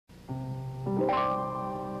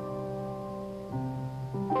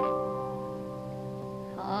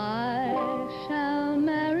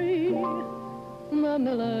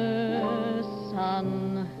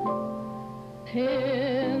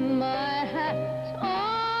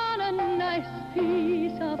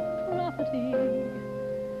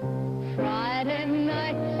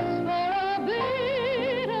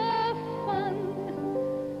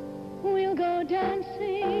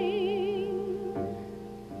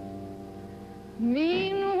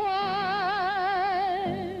Meanwhile,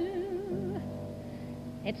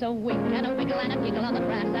 it's a wink and a wiggle and a giggle on the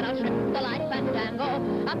grass, and I'll trip the light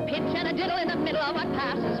fandango, a pinch and a diddle in the middle of what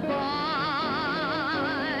passes by.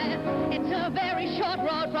 It's a very short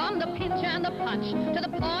road from the pinch and the punch to the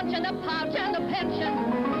paunch and the pouch and the pension.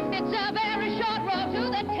 It's a very short road to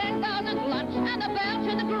the 10,000 lunch and the belch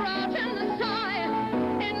and the grouch and the sigh.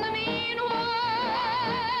 In the meanwhile,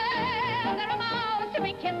 there are mouths to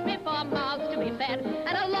be kissed before mouths to be fed,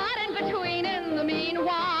 and a lot in between in the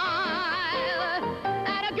meanwhile.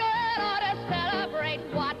 And a girl ought to celebrate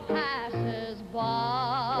what passes by.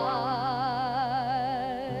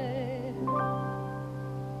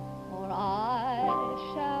 For I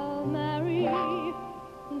shall marry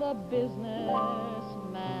the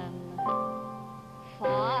businessman.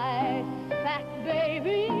 5 fat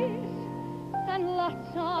babies and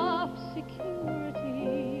lots of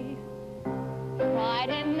security.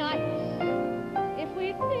 Friday nights, if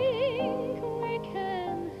we think we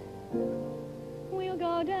can, we'll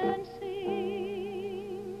go dancing.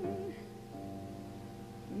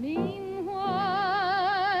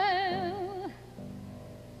 Meanwhile,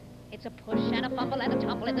 it's a push and a fumble and a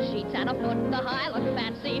tumble in the sheets and a foot in the high look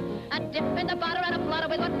fancy, a dip in the butter and a flutter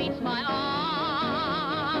with what meets my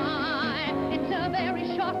eye. It's a very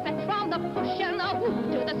short fetch from the push and the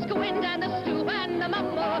whoop to the squint and the stoop and the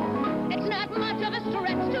mumble. It's not much of a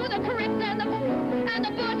stretch to the crips and the fruit and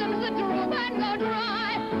the bosoms that droop and go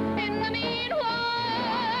dry. In the meanwhile,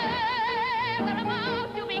 there are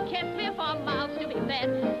mouths to be kissed before mouths to be fed,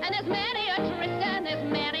 and there's many a tryst and there's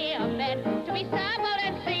many a bed to be sampled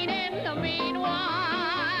and seen in the meanwhile.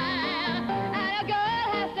 And a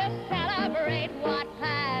girl has to celebrate what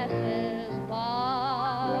passes by.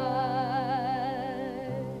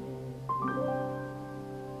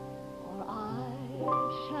 For I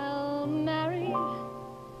shall marry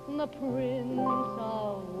the Prince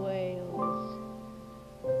of Wales.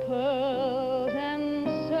 Pearls and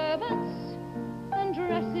servants and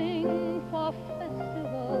dressing for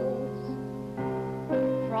festivals.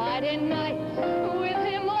 Friday nights with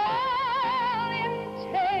him all in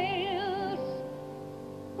tails.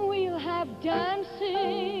 We'll have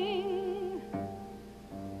dancing.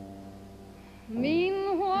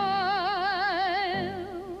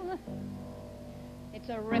 Meanwhile, it's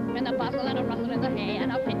a rip in the bustle and a rustle in the hay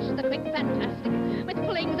and a pitch, the quick fantastic, with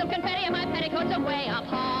flings of confetti and my petticoats away up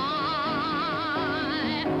high.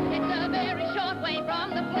 It's a very short way from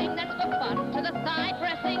the fling that's for fun to the thigh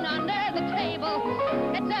pressing under the table.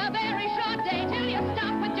 It's a very short day till you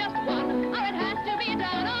stop with just one, or it has to be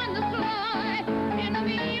done on the sly. In the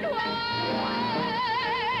meanwhile,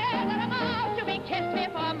 there are mouths to be kissed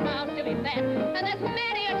before mouths to be fed, and there's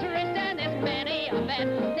many a tryst and there's many a bed.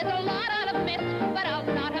 There's a lot out of mist, but I'll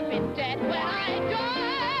not have been dead when I die.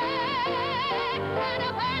 And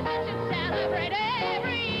a person should celebrate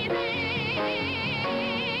everything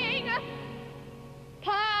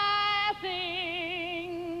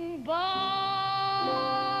passing by.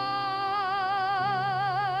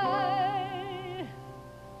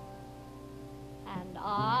 And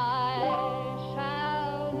I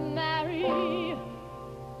shall marry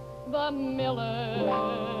the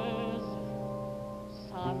miller's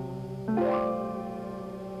son.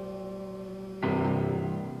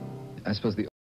 I suppose the